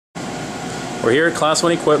We're here at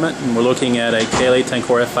ClassOne Equipment, and we're looking at a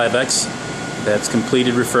KLA-Tencor F5x that's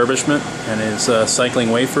completed refurbishment and is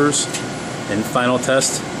cycling wafers in final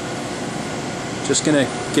test. Just going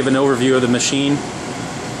to give an overview of the machine.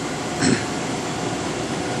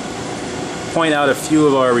 Point out a few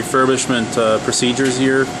of our refurbishment procedures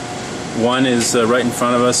here. One is right in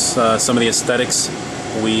front of us, some of the aesthetics.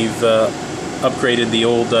 We've upgraded the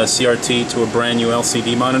old CRT to a brand new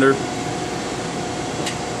LCD monitor.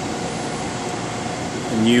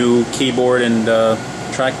 A new keyboard and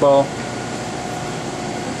trackball.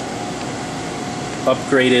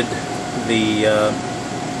 Upgraded the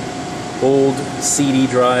old CD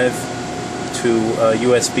drive to a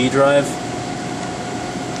USB drive.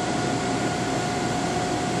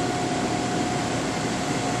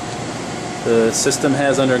 The system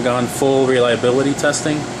has undergone full reliability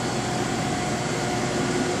testing.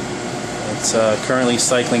 It's currently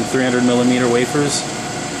cycling 300mm wafers.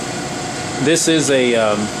 This is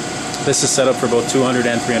set up for both 200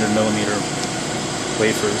 and 300mm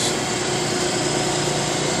wafers.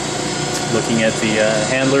 Looking at the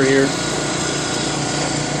handler here.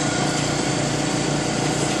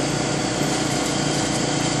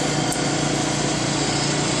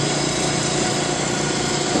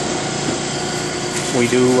 We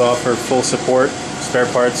do offer full support, spare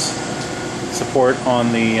parts support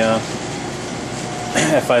on the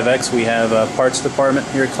F5x. We have a parts department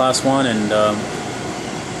here at ClassOne, and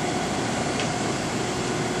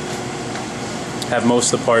have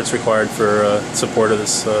most of the parts required for support of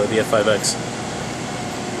this the F5x.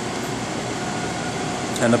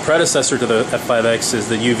 And the predecessor to the F5x is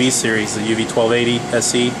the UV series, the UV1280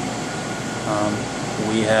 SE.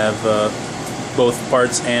 We have both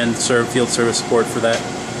parts and field service support for that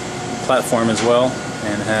platform as well,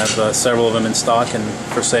 and have several of them in stock and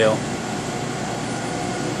for sale.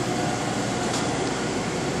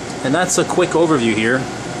 And that's a quick overview here.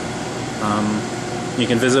 You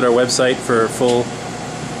can visit our website for a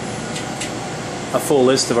full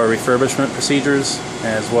list of our refurbishment procedures,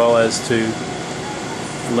 as well as to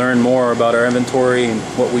learn more about our inventory and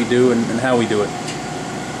what we do and how we do it.